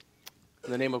In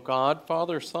the name of God,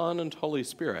 Father, Son, and Holy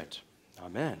Spirit.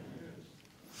 Amen.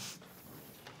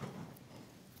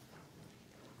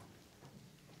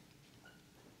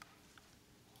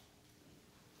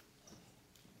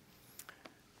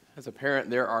 As a parent,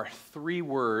 there are three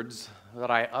words that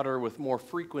I utter with more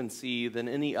frequency than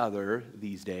any other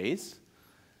these days,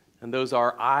 and those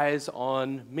are eyes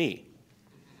on me.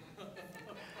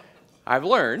 I'm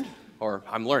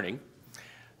learning,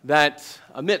 that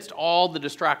amidst all the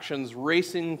distractions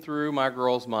racing through my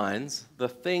girls' minds, the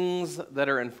things that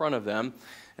are in front of them,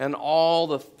 and all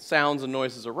the sounds and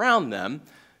noises around them,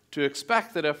 to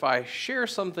expect that if I share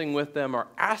something with them or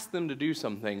ask them to do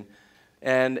something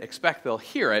and expect they'll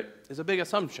hear it is a big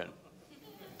assumption.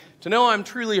 To know I'm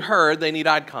truly heard, they need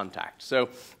eye contact. So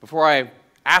before I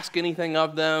ask anything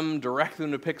of them, direct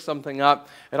them to pick something up,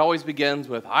 it always begins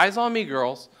with, eyes on me,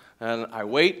 girls. And I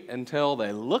wait until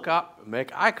they look up, make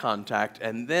eye contact,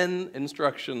 and then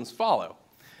instructions follow.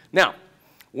 Now,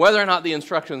 whether or not the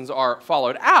instructions are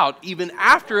followed out, even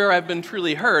after I've been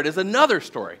truly heard, is another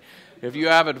story. If you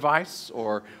have advice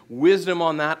or wisdom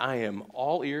on that, I am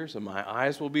all ears, and my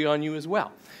eyes will be on you as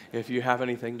well, if you have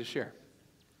anything to share.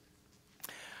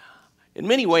 In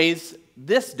many ways,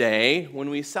 this day,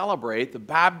 when we celebrate the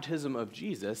baptism of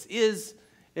Jesus, is,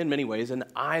 in many ways, an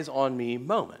eyes on me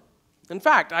moment. In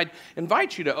fact, I'd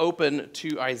invite you to open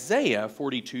to Isaiah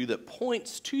 42 that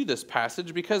points to this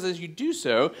passage, because as you do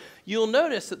so, you'll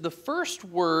notice that the first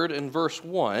word in verse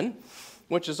 1,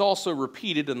 which is also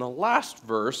repeated in the last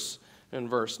verse in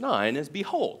verse 9, is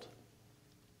behold.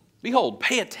 Behold,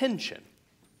 pay attention.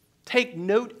 Take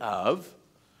note of,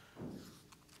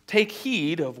 take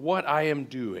heed of what I am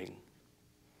doing.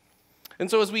 And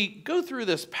so as we go through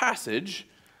this passage,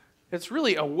 it's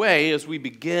really a way as we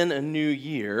begin a new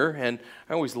year, and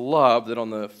I always love that on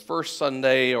the first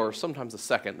Sunday, or sometimes the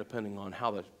second, depending on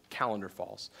how the calendar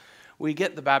falls, we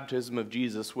get the baptism of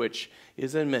Jesus, which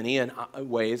is in many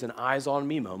ways an eyes on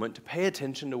me moment to pay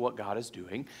attention to what God is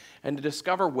doing and to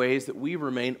discover ways that we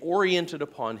remain oriented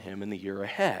upon Him in the year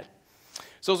ahead.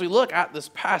 So as we look at this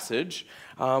passage,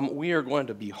 we are going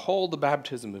to behold the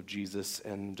baptism of Jesus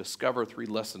and discover three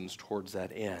lessons towards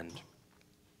that end.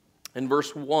 In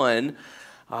verse 1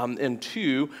 and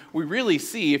 2, we really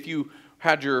see, if you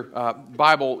had your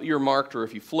Bible earmarked or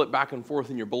if you flip back and forth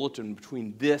in your bulletin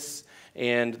between this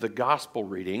and the gospel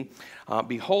reading,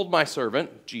 behold my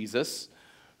servant, Jesus,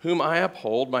 whom I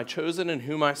uphold, my chosen in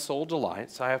whom my soul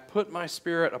delights. I have put my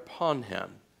spirit upon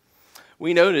him.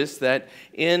 We notice that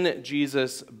in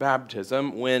Jesus'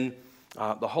 baptism, when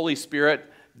the Holy Spirit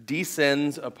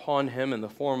descends upon him in the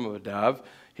form of a dove,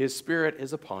 his spirit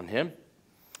is upon him.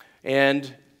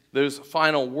 And those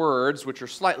final words, which are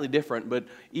slightly different but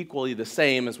equally the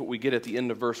same as what we get at the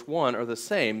end of verse 1, are the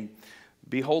same.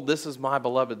 Behold, this is my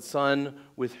beloved Son,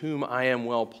 with whom I am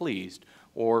well pleased,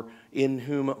 or in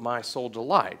whom my soul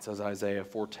delights, as Isaiah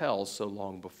foretells so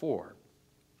long before.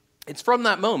 It's from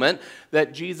that moment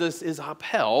that Jesus is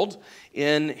upheld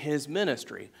in his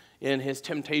ministry, in his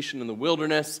temptation in the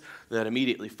wilderness that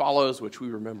immediately follows, which we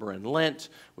remember in Lent,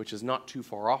 which is not too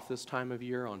far off this time of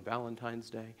year on Valentine's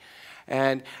Day.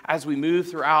 And as we move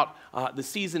throughout the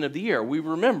season of the year, we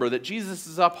remember that Jesus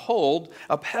is upheld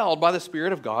by the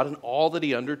Spirit of God in all that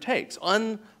he undertakes,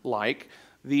 unlike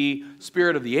the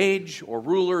spirit of the age, or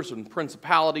rulers and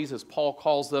principalities, as Paul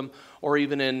calls them, or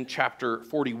even in chapter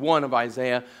 41 of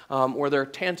Isaiah, where they're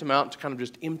tantamount to kind of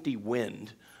just empty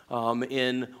wind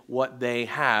in what they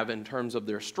have in terms of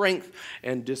their strength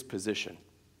and disposition.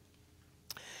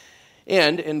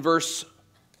 And in verse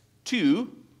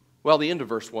 2, well, the end of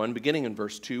verse 1, beginning in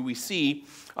verse 2, we see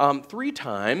 3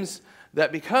 times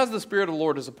that because the Spirit of the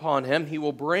Lord is upon him, he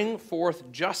will bring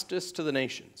forth justice to the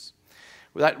nations.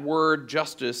 That word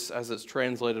justice, as it's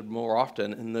translated more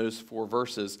often in those 4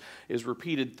 verses, is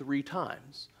repeated 3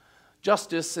 times.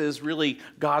 Justice is really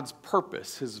God's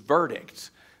purpose, his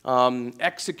verdict,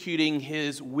 executing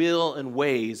his will and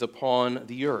ways upon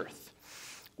the earth,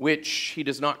 which he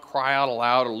does not cry out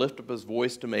aloud or lift up his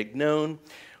voice to make known,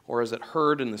 or is it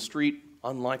heard in the street,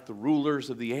 unlike the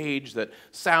rulers of the age that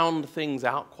sound things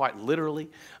out quite literally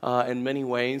in many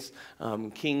ways.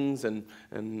 Kings and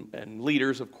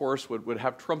leaders, of course, would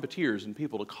have trumpeters and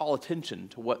people to call attention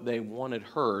to what they wanted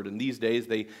heard. And these days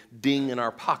they ding in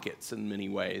our pockets in many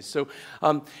ways. So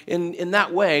in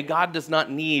that way, God does not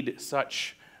need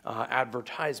such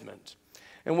advertisement.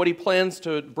 And what he plans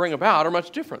to bring about are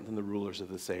much different than the rulers of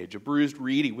this age. A bruised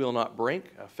reed he will not break,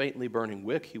 a faintly burning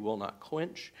wick he will not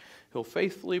quench. He'll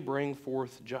faithfully bring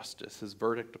forth justice, his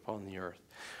verdict upon the earth.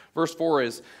 Verse 4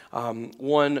 is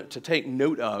one to take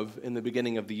note of in the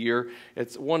beginning of the year.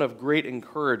 It's one of great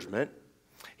encouragement.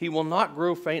 He will not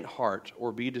grow faint heart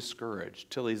or be discouraged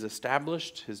till he's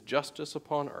established his justice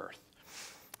upon earth.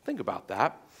 Think about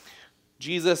that.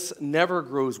 Jesus never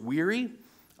grows weary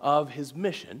of his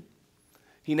mission.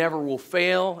 He never will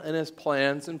fail in his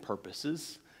plans and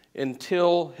purposes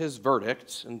until his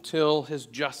verdict, until his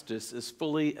justice is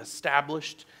fully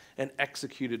established and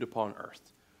executed upon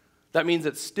earth. That means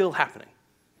it's still happening.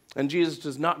 And Jesus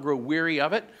does not grow weary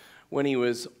of it when he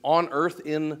was on earth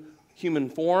in human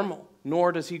form,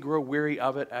 nor does he grow weary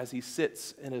of it as he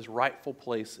sits in his rightful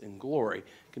place in glory,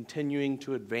 continuing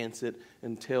to advance it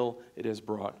until it is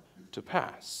brought to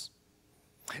pass.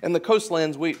 And the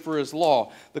coastlands wait for his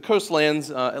law. The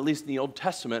coastlands, at least in the Old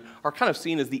Testament, are kind of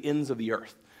seen as the ends of the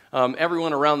earth.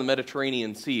 Everyone around the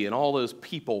Mediterranean Sea and all those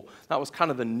people, that was kind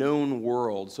of the known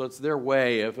world. So it's their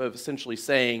way of essentially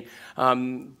saying,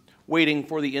 waiting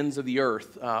for the ends of the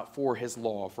earth for his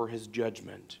law, for his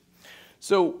judgment.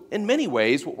 So in many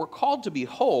ways, what we're called to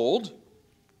behold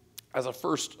as a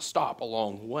first stop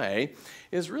along the way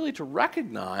is really to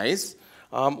recognize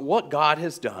what God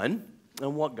has done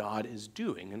and what God is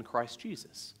doing in Christ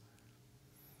Jesus.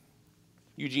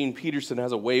 Eugene Peterson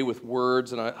has a way with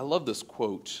words, and I love this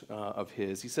quote of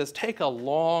his. He says, "Take a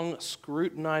long,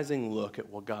 scrutinizing look at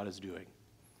what God is doing.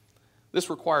 This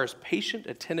requires patient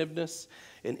attentiveness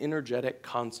and energetic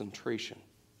concentration.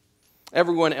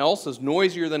 Everyone else is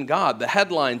noisier than God. The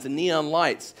headlines and neon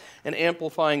lights and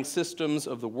amplifying systems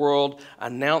of the world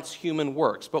announce human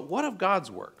works. But what of God's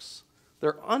works?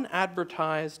 They're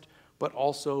unadvertised, but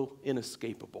also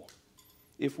inescapable.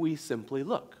 If we simply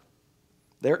look,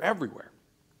 they're everywhere.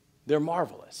 They're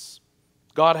marvelous.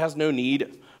 God has no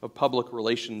need of public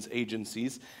relations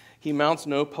agencies. He mounts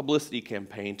no publicity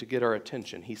campaign to get our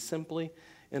attention. He simply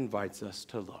invites us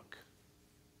to look.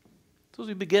 So as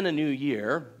we begin a new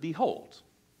year, behold,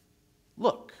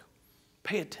 look,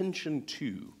 pay attention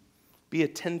to, be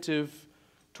attentive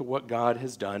to what God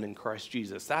has done in Christ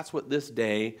Jesus. That's what this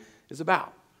day is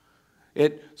about.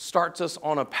 It starts us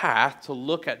on a path to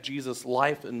look at Jesus'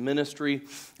 life and ministry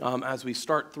as we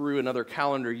start through another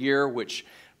calendar year, which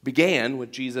began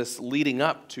with Jesus leading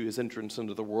up to his entrance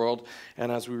into the world,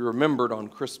 and as we remembered on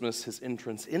Christmas, his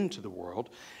entrance into the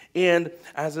world, and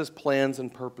as his plans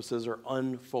and purposes are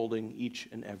unfolding each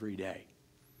and every day.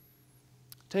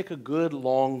 Take a good,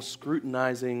 long,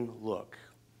 scrutinizing look.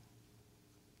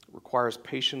 It requires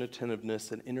patient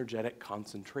attentiveness and energetic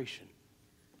concentration.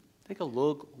 Take a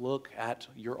look at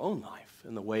your own life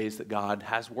and the ways that God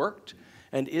has worked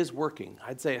and is working.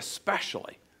 I'd say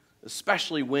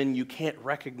especially when you can't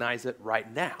recognize it right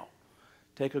now.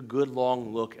 Take a good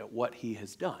long look at what he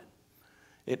has done.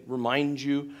 It reminds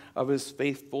you of his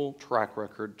faithful track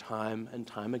record time and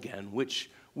time again,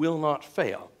 which will not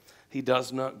fail. He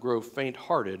does not grow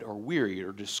faint-hearted or weary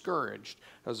or discouraged,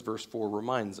 as verse 4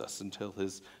 reminds us, until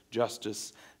his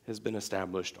justice has been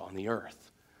established on the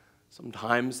earth.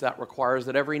 Sometimes that requires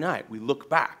that every night we look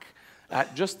back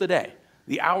at just the day,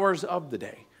 the hours of the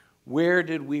day. Where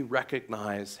did we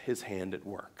recognize his hand at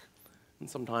work? And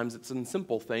sometimes it's in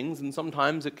simple things, and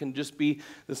sometimes it can just be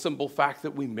the simple fact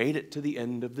that we made it to the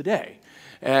end of the day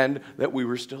and that we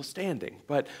were still standing.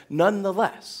 But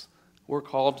nonetheless, we're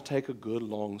called to take a good,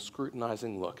 long,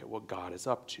 scrutinizing look at what God is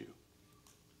up to.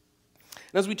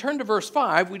 And as we turn to verse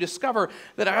 5, we discover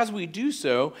that as we do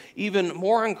so, even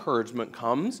more encouragement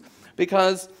comes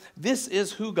because this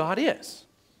is who God is.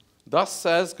 Thus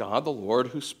says God, the Lord,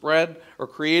 who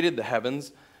created the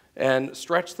heavens and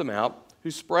stretched them out,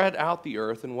 who spread out the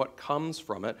earth and what comes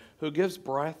from it, who gives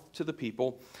breath to the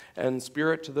people and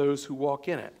spirit to those who walk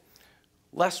in it.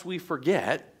 Lest we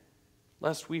forget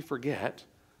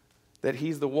that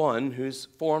he's the one who's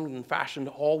formed and fashioned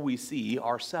all we see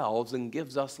ourselves and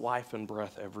gives us life and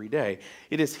breath every day.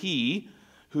 It is he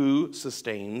who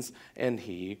sustains and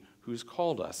he who's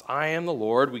called us. I am the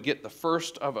Lord. We get the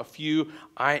first of a few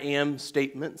I am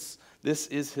statements. This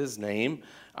is his name.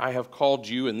 I have called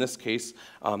you, in this case,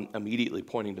 immediately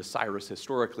pointing to Cyrus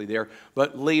historically there,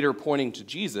 but later pointing to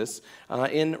Jesus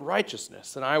in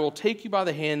righteousness. And I will take you by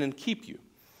the hand and keep you.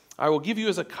 I will give you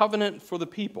as a covenant for the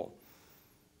people.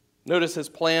 Notice his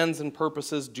plans and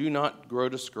purposes do not grow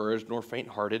discouraged nor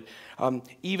faint-hearted,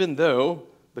 even though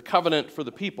the covenant for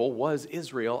the people was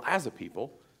Israel as a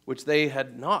people, which they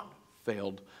had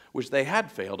failed,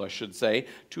 I should say,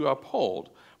 to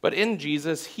uphold. But in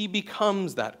Jesus, he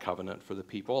becomes that covenant for the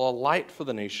people, a light for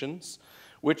the nations,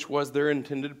 which was their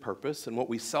intended purpose and what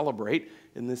we celebrate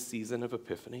in this season of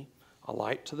Epiphany, a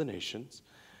light to the nations,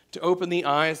 to open the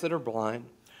eyes that are blind,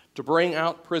 to bring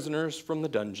out prisoners from the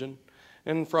dungeon,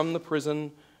 and from the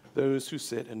prison those who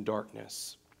sit in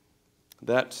darkness.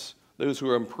 That those who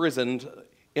are imprisoned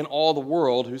in all the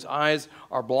world whose eyes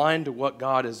are blind to what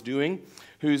God is doing,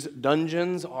 whose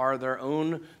dungeons are their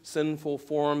own sinful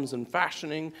forms and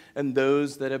fashioning, and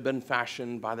those that have been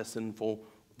fashioned by the sinful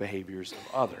behaviors of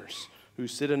others, who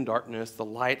sit in darkness, the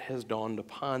light has dawned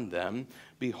upon them.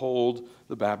 Behold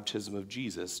the baptism of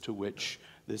Jesus, to which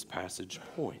this passage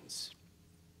points.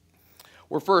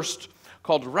 We're first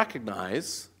called to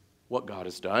recognize what God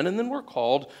has done, and then we're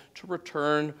called to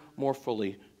return more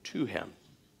fully to him.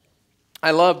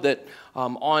 I love that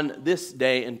on this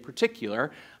day in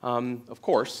particular, of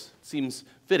course, it seems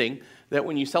fitting that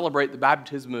when you celebrate the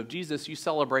baptism of Jesus, you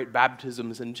celebrate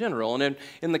baptisms in general. And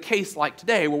in the case like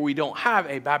today, where we don't have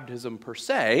a baptism per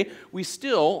se, we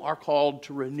still are called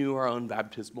to renew our own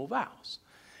baptismal vows.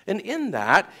 And in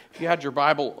that, if you had your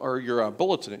Bible or your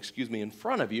bulletin, in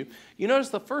front of you, you notice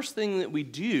the first thing that we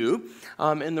do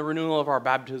in the renewal of our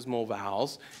baptismal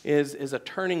vows is a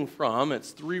turning from.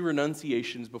 It's 3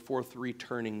 renunciations before 3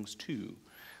 turnings to.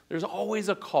 There's always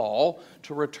a call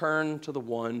to return to the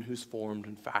one who's formed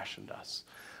and fashioned us.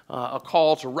 A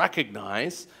call to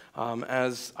recognize,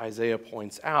 as Isaiah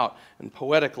points out and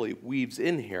poetically weaves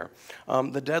in here,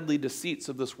 the deadly deceits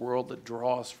of this world that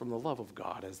draw us from the love of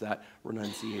God as that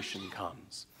renunciation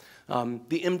comes.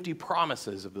 The empty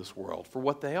promises of this world for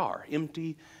what they are,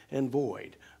 empty and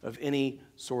void of any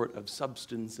sort of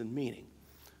substance and meaning.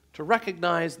 To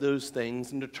recognize those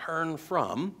things and to turn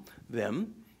from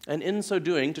them, and in so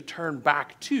doing, to turn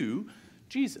back to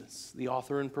Jesus, the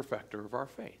author and perfecter of our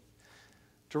faith.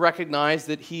 To recognize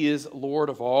that he is Lord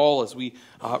of all, as we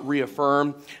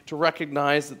reaffirm. To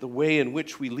recognize that the way in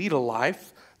which we lead a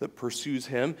life that pursues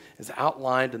him is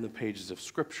outlined in the pages of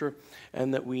Scripture,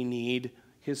 and that we need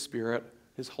his Spirit,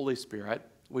 his Holy Spirit,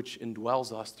 which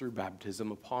indwells us through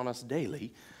baptism upon us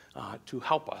daily, to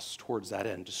help us towards that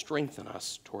end, to strengthen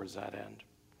us towards that end.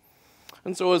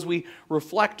 And so as we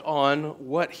reflect on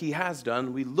what he has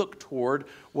done, we look toward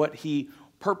what he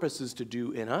purposes to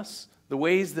do in us, the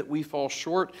ways that we fall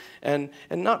short, and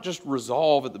not just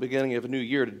resolve at the beginning of a new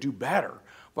year to do better,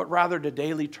 but rather to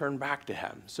daily turn back to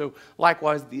him. So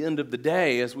likewise, at the end of the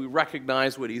day, as we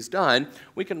recognize what he's done,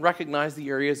 we can recognize the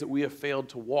areas that we have failed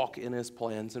to walk in his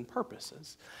plans and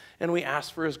purposes. And we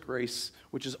ask for his grace,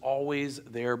 which is always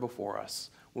there before us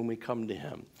when we come to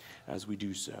him as we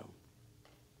do so.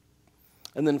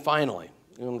 And then finally,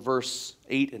 in verse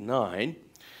 8 and 9,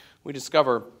 we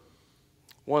discover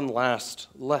one last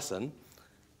lesson.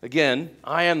 Again,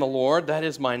 I am the Lord, that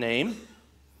is my name.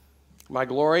 My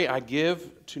glory I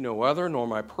give to no other, nor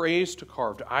my praise to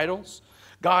carved idols.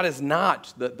 God is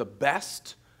not the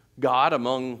best God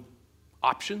among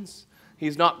options.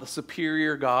 He's not the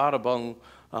superior God among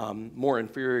more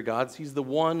inferior gods. He's the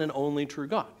one and only true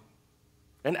God.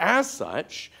 And as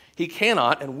such, he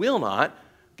cannot and will not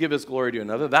give his glory to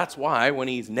another. That's why when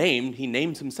he's named, he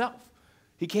names himself.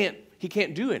 He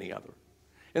can't do any other.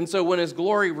 And so when his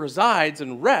glory resides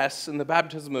and rests in the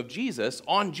baptism of Jesus,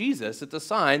 on Jesus, it's a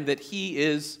sign that he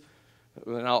is,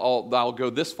 and I'll go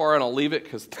this far and I'll leave it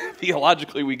because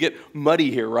theologically we get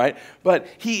muddy here, right? But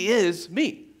he is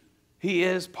me. He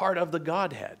is part of the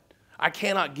Godhead. I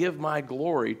cannot give my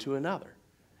glory to another.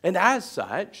 And as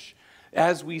such,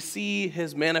 as we see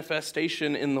his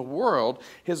manifestation in the world,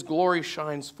 his glory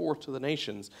shines forth to the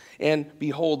nations. And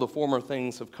behold, the former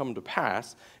things have come to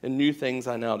pass, and new things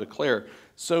I now declare.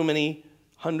 So many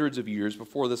hundreds of years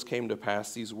before this came to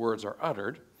pass, these words are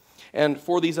uttered. And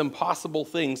for these impossible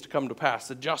things to come to pass,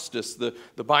 the justice, the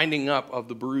binding up of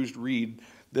the bruised reed,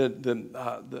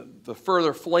 the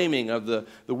further flaming of the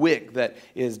wick that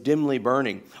is dimly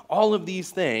burning, all of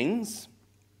these things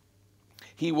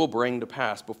he will bring to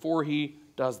pass. Before he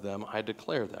does them, I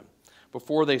declare them.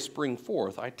 Before they spring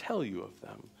forth, I tell you of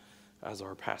them, as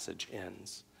our passage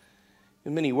ends.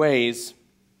 In many ways,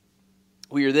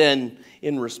 we are then,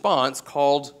 in response,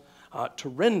 called to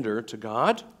render to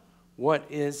God what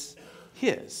is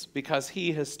his, because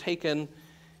he has taken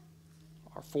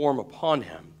our form upon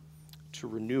him to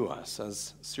renew us.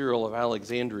 As Cyril of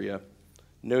Alexandria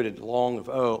noted long of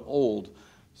old,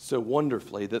 so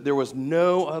wonderfully, that there was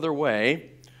no other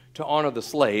way to honor the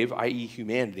slave, i.e.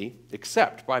 humanity,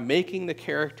 except by making the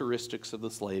characteristics of the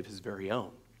slave his very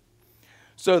own,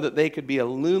 so that they could be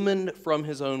illumined from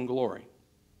his own glory.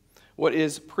 What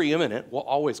is preeminent will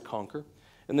always conquer,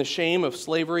 and the shame of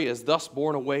slavery is thus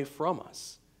borne away from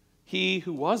us. He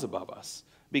who was above us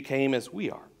became as we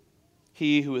are.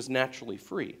 He who is naturally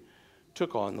free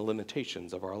took on the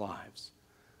limitations of our lives.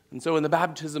 And so in the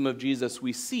baptism of Jesus,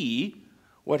 we see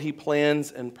what he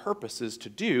plans and purposes to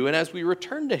do. And as we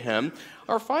return to him,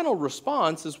 our final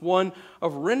response is one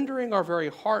of rendering our very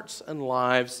hearts and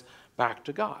lives back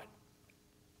to God.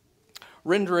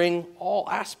 rendering all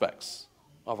aspects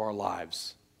of our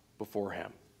lives before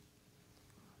him.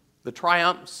 The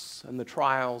triumphs and the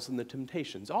trials and the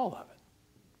temptations, all of it.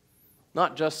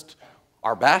 Not just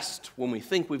our best when we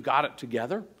think we've got it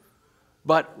together,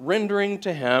 but rendering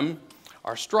to him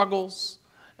our struggles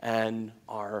and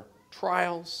our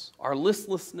trials, our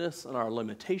listlessness and our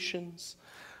limitations,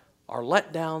 our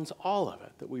letdowns, all of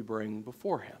it that we bring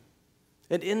before him.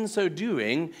 And in so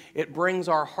doing, it brings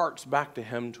our hearts back to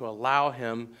him to allow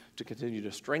him to continue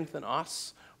to strengthen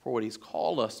us for what he's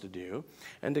called us to do,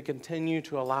 and to continue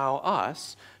to allow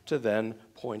us to then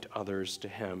point others to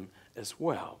him as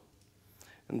well.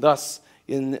 And thus,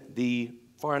 in the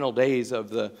final days of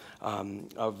the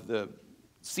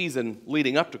season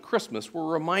leading up to Christmas,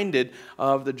 we're reminded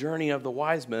of the journey of the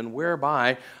wise men,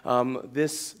 whereby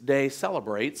this day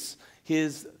celebrates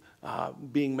his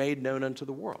being made known unto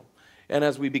the world. And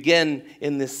as we begin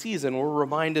in this season, we're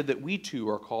reminded that we too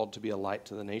are called to be a light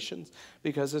to the nations,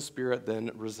 because his Spirit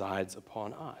then resides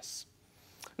upon us.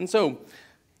 And so,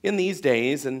 in these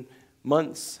days and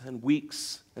months and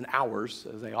weeks and hours,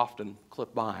 as they often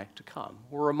clip by to come,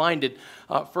 we're reminded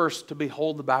first to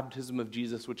behold the baptism of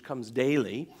Jesus, which comes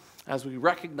daily as we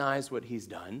recognize what he's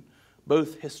done,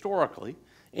 both historically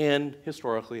and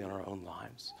historically in our own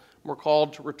lives. We're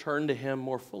called to return to him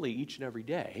more fully each and every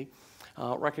day,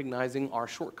 recognizing our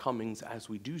shortcomings as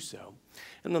we do so.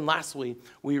 And then lastly,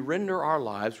 we render our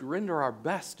lives, we render our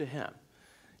best to him.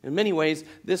 In many ways,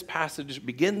 this passage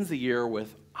begins the year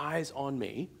with eyes on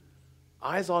me,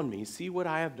 see what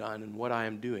I have done and what I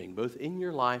am doing, both in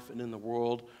your life and in the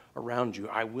world around you.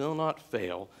 I will not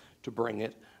fail to bring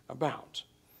it about.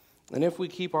 And if we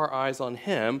keep our eyes on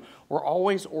him, we're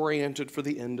always oriented for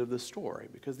the end of the story,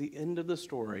 because the end of the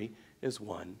story is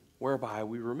one whereby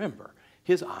we remember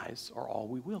his eyes are all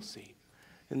we will see.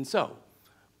 And so,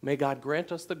 may God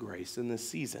grant us the grace in this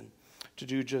season to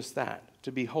do just that,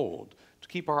 to behold, to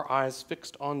keep our eyes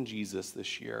fixed on Jesus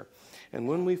this year, and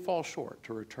when we fall short,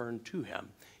 to return to him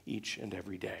each and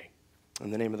every day.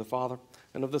 In the name of the Father,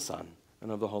 and of the Son,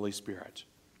 and of the Holy Spirit.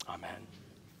 Amen.